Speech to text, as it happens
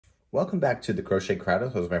Welcome back to the Crochet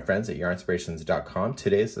Crowd with my friends at Yarnspirations.com.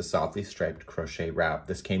 Today is the softly striped crochet wrap.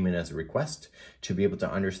 This came in as a request to be able to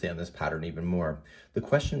understand this pattern even more. The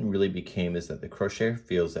question really became is that the crocheter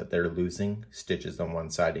feels that they're losing stitches on one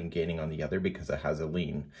side and gaining on the other because it has a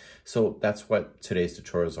lean. So that's what today's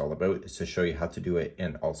tutorial is all about, is to show you how to do it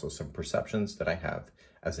and also some perceptions that I have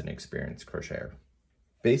as an experienced crocheter.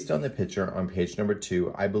 Based on the picture on page number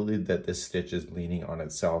 2, I believe that this stitch is leaning on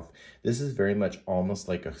itself. This is very much almost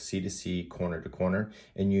like a C to C, corner to corner,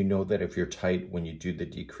 and you know that if you're tight when you do the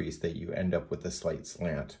decrease that you end up with a slight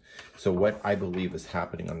slant. So what I believe is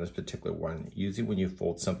happening on this particular one, usually when you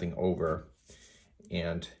fold something over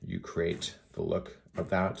and you create the look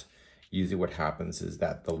of that, usually what happens is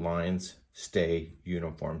that the lines stay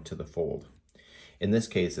uniform to the fold. In this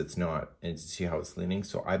case, it's not, and see how it's leaning?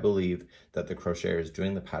 So I believe that the crocheter is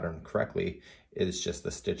doing the pattern correctly. It's just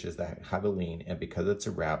the stitches that have a lean, and because it's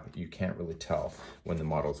a wrap, you can't really tell when the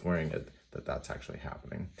model's wearing it that that's actually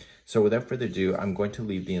happening. So without further ado, I'm going to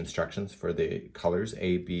leave the instructions for the colors.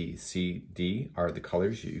 A, B, C, D are the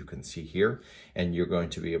colors you can see here, and you're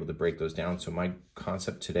going to be able to break those down. So my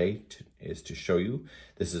concept today is to show you,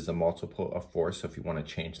 this is a multiple of 4, so if you want to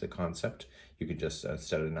change the concept, you could just,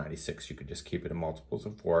 instead of 96, you could just keep it in multiples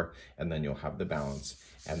of 4, and then you'll have the balance.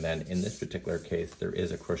 And then in this particular case, there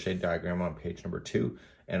is a crochet diagram on page number 2,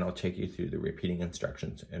 and I'll take you through the repeating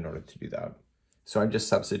instructions in order to do that. So I'm just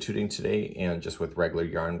substituting today, and just with regular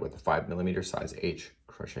yarn with a 5mm size H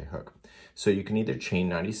crochet hook. So you can either chain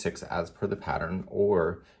 96 as per the pattern,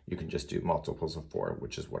 or you can just do multiples of 4,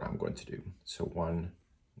 which is what I'm going to do. So 1,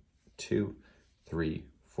 2, 3,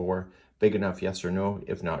 4. Big enough, yes or no?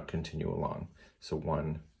 If not, continue along. So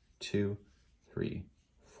 1, 2, 3,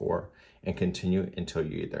 4, and continue until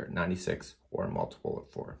you either 96 or a multiple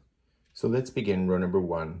of 4. So let's begin row number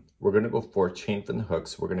 1. We're going to go 4 chain from the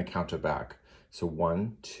hooks. We're going to count it back. So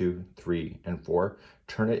 1, 2, 3, and 4.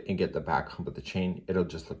 Turn it and get the back hump of the chain. It'll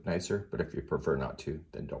just look nicer, but if you prefer not to,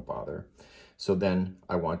 then don't bother. So then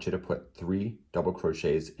I want you to put 3 double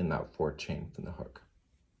crochets in that 4th chain from the hook.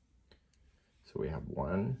 So we have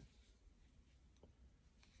 1,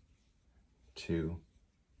 2,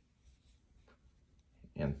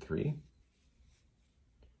 and 3.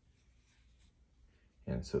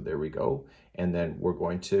 And so there we go. And then we're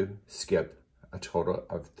going to skip a total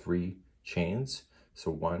of 3 chains.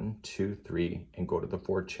 So 1, 2, 3, and go to the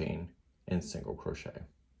 4th chain and single crochet.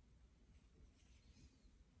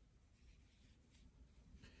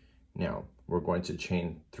 Now we're going to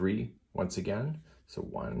chain 3 once again. So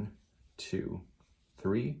 1, 2,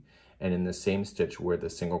 3, and in the same stitch where the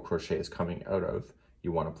single crochet is coming out of,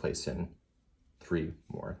 you want to place in 3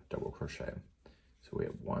 more double crochet. So we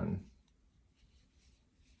have 1,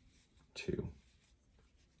 2,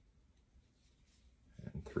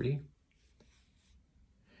 and 3.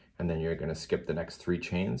 And then you're going to skip the next 3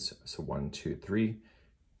 chains. So 1, 2, 3,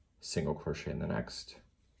 single crochet in the next.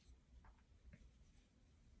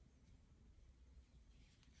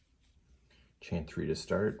 Chain 3 to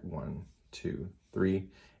start, 1, 2, 3,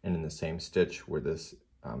 and in the same stitch where this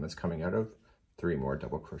is coming out of, 3 more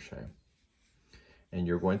double crochet. And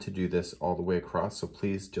you're going to do this all the way across, so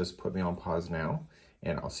please just put me on pause now,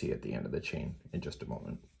 and I'll see you at the end of the chain in just a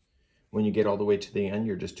moment. When you get all the way to the end,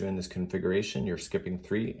 you're just doing this configuration, you're skipping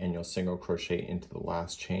 3, and you'll single crochet into the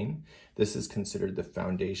last chain. This is considered the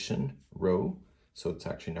foundation row, so it's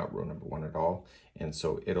actually not row number 1 at all, and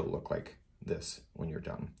so it'll look like this when you're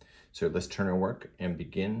done. So let's turn our work and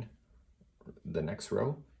begin the next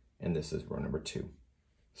row, and this is row number 2.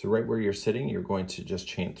 So right where you're sitting, you're going to just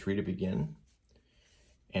chain 3 to begin,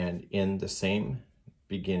 and in the same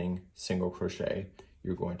beginning single crochet,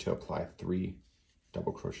 you're going to apply 3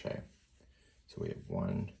 double crochet. So we have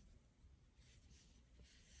 1,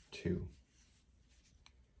 2,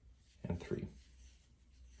 and 3.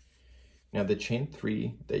 Now the chain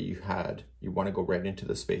 3 that you had, you want to go right into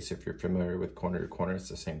the space. If you're familiar with corner to corner, it's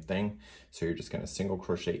the same thing. So you're just going to single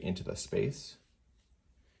crochet into the space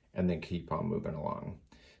and then keep on moving along.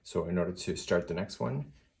 So in order to start the next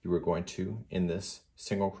one, you were going to, in this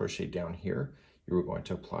single crochet down here, you were going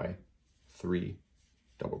to apply 3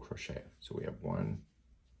 double crochet. So we have 1,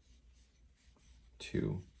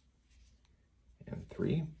 2, and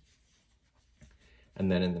 3.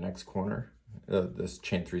 And then in the next corner, this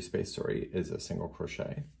chain 3 space, sorry, is a single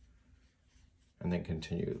crochet, and then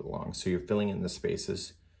continue along. So you're filling in the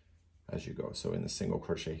spaces as you go. So in the single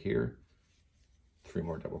crochet here, 3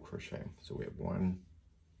 more double crochet. So we have 1,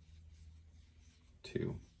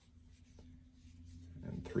 2,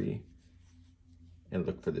 and 3, and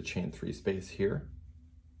look for the chain 3 space here,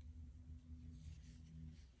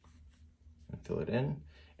 and fill it in.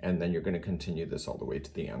 And then you're going to continue this all the way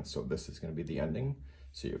to the end. So this is going to be the ending.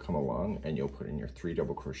 So you'll come along and you'll put in your 3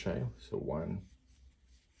 double crochet. So 1,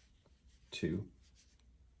 2,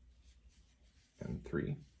 and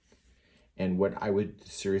 3. And what I would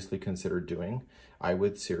seriously consider doing, I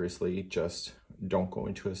would seriously just don't go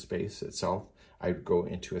into a space itself. I would go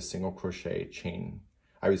into a single crochet chain.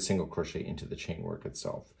 I would single crochet into the chain work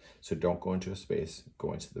itself. So don't go into a space,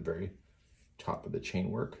 go into the very top of the chain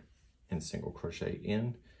work and single crochet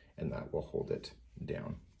in, and that will hold it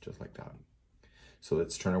down just like that. So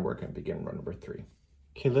let's turn our work and begin row number 3.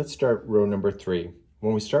 Okay, let's start row number 3.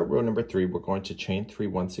 When we start row number 3, we're going to chain 3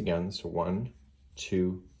 once again. So 1,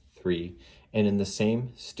 2, 3, and in the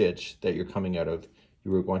same stitch that you're coming out of,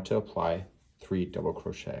 you are going to apply 3 double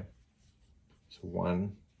crochet. So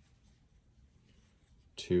 1,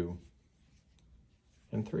 2,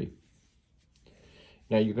 and 3.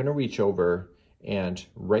 Now you're going to reach over, and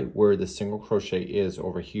right where the single crochet is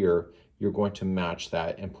over here, you're going to match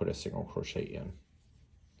that and put a single crochet in.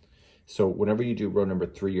 So whenever you do row number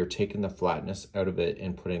 3, you're taking the flatness out of it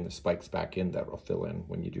and putting the spikes back in that will fill in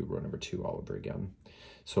when you do row number 2 all over again.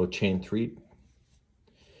 So chain 3,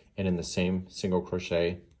 and in the same single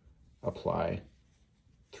crochet, apply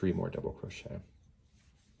 3 more double crochet.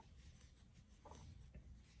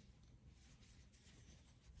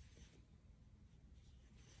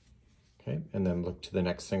 Okay, and then look to the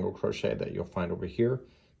next single crochet that you'll find over here,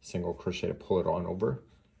 single crochet to pull it on over,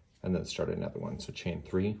 and then start another one. So chain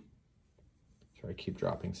 3, sorry, keep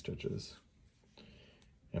dropping stitches,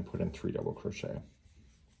 and put in 3 double crochet.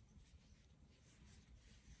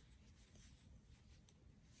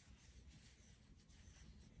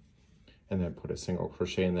 And then put a single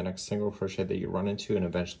crochet in the next single crochet that you run into, and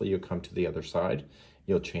eventually you'll come to the other side.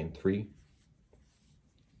 You'll chain 3,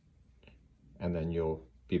 and then you'll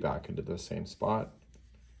be back into the same spot,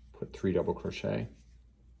 put 3 double crochet,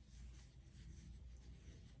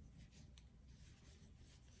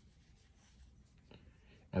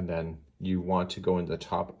 and then you want to go in the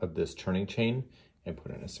top of this turning chain and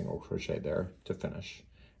put in a single crochet there to finish.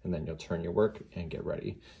 And then you'll turn your work and get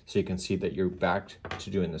ready. So you can see that you're back to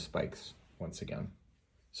doing the spikes once again.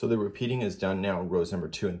 So the repeating is done now. Rows number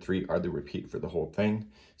 2 and 3 are the repeat for the whole thing.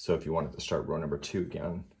 So if you wanted to start row number 2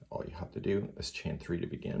 again, all you have to do is chain 3 to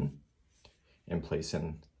begin and place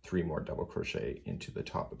in 3 more double crochet into the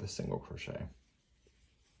top of the single crochet.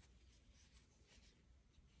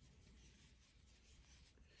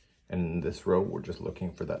 And in this row, we're just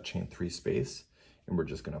looking for that chain 3 space, and we're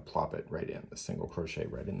just going to plop it right in, the single crochet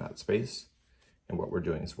right in that space. And what we're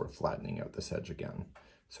doing is we're flattening out this edge again.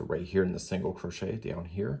 So right here in the single crochet down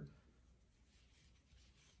here,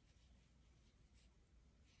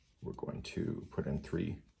 we're going to put in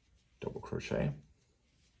 3 double crochet,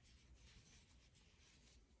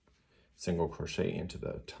 single crochet into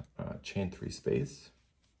the chain 3 space,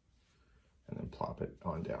 and then plop it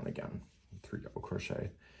on down again, 3 double crochet,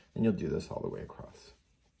 and you'll do this all the way across.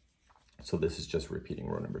 So this is just repeating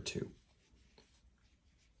row number 2.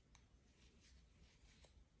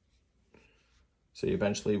 So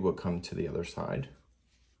eventually we'll come to the other side,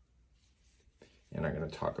 and I'm going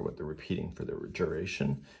to talk about the repeating for the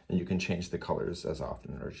duration, and you can change the colors as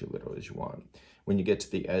often or as little as you want. When you get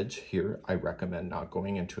to the edge here, I recommend not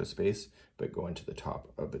going into a space, but go into the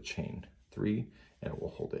top of the chain 3, and it will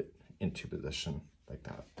hold it into position like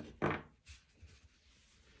that.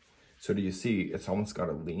 So do you see, it's almost got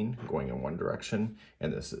a lean going in one direction,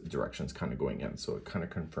 and this direction's kind of going in. So it kind of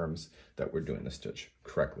confirms that we're doing the stitch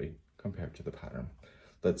correctly compared to the pattern.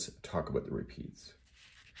 Let's talk about the repeats.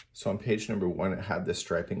 So on page number 1, it had this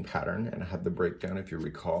striping pattern, and it had the breakdown, if you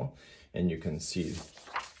recall, and you can see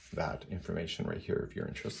that information right here if you're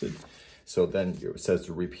interested. So then it says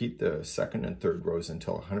to repeat the second and third rows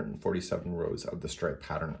until 147 rows of the stripe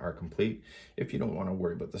pattern are complete. If you don't want to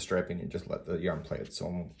worry about the striping and just let the yarn play its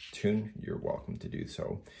own tune, you're welcome to do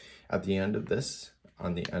so. At the end of this,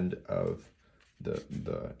 on the end of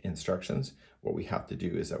the instructions, what we have to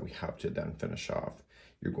do is that we have to then finish off.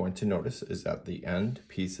 You're going to notice is that the end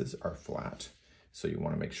pieces are flat. So you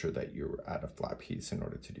want to make sure that you're at a flat piece in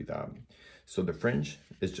order to do that. So the fringe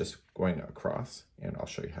is just going across, and I'll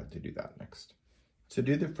show you how to do that next. To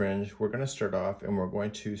do the fringe, we're going to start off, and we're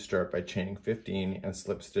going to start by chaining 15 and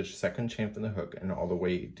slip stitch second chain from the hook and all the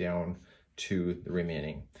way down to the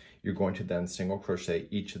remaining. You're going to then single crochet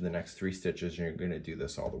each of the next 3 stitches, and you're going to do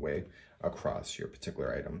this all the way across your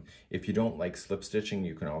particular item. If you don't like slip stitching,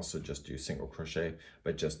 you can also just do single crochet,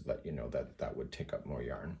 but just let you know that that would take up more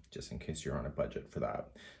yarn, just in case you're on a budget for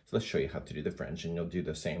that. So let's show you how to do the fringe, and you'll do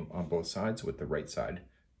the same on both sides with the right side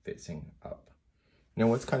facing up. Now,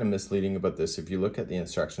 what's kind of misleading about this, if you look at the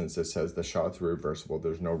instructions, it says the shallot's reversible.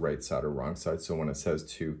 There's no right side or wrong side. So when it says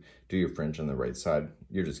to do your fringe on the right side,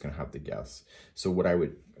 you're just going to have to guess. So what I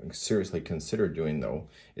would seriously consider doing, though,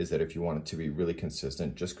 is that if you want it to be really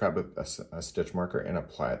consistent, just grab a stitch marker and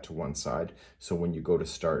apply it to one side. So when you go to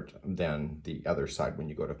start, then the other side, when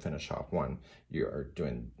you go to finish off one, you are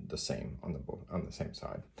doing the same on the same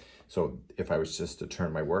side. So if I was just to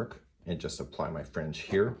turn my work and just apply my fringe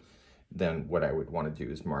here, then what I would want to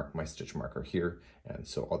do is mark my stitch marker here. And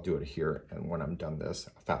so I'll do it here. And when I'm done this,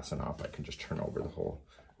 fasten off, I can just turn over the whole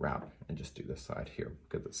wrap and just do this side here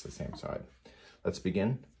because it's the same side. Let's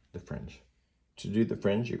begin the fringe. To do the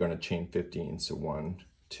fringe, you're going to chain 15. So 1,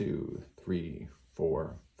 2, 3,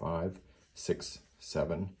 4, 5, 6,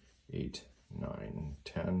 7, 8, 9,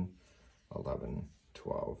 10, 11,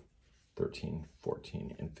 12, 13,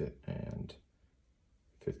 14, and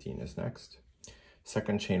 15 is next.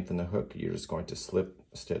 Second chain from the hook, you're just going to slip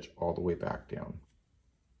stitch all the way back down.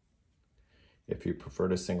 If you prefer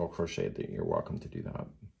to single crochet, then you're welcome to do that.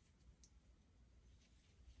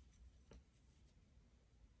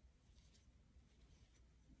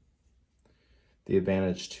 The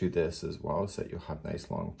advantage to this as well is that you'll have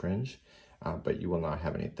nice long fringe, but you will not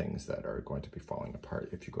have any things that are going to be falling apart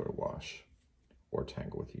if you go to wash or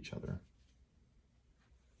tangle with each other.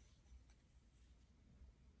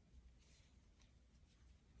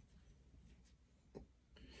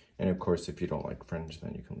 And of course, if you don't like fringe,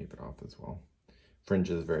 then you can leave it off as well.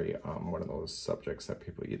 Fringe is very one of those subjects that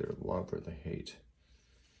people either love or they hate.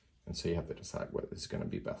 And so you have to decide what is going to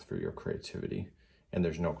be best for your creativity. And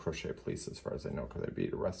there's no crochet police as far as I know, because I'd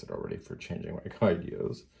be arrested already for changing my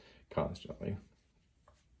ideas constantly.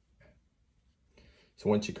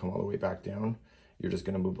 So once you come all the way back down, you're just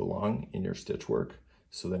going to move along in your stitch work.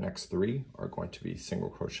 So the next 3 are going to be single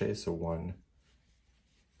crochet. So 1,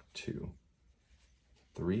 2,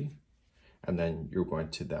 3, and then you're going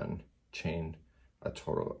to then chain a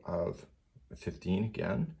total of 15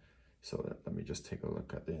 again. So let me just take a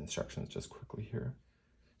look at the instructions just quickly here.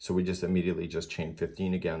 So we just immediately just chain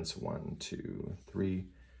 15 again. So 1, 2, 3,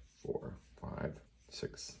 4, 5,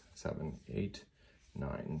 6, 7, 8,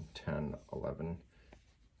 9, 10, 11,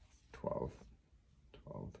 12,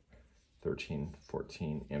 13,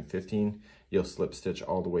 14, and 15. You'll slip stitch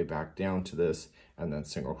all the way back down to this and then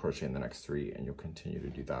single crochet in the next 3, and you'll continue to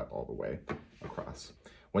do that all the way across.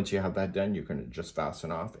 Once you have that done, you can just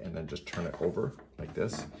fasten off and then just turn it over like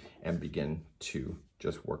this and begin to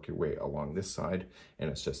just work your way along this side. And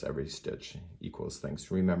it's just every stitch equals things.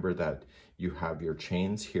 Remember that you have your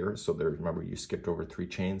chains here. So there, remember you skipped over 3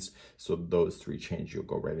 chains. So those 3 chains you'll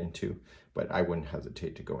go right into, but I wouldn't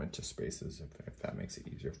hesitate to go into spaces if that makes it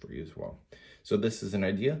easier for you as well. So this is an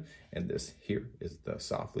idea, and this here is the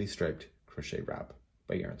Softly Striped Crochet Wrap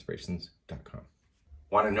by Yarnspirations.com.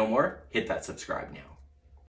 Want to know more? Hit that subscribe now.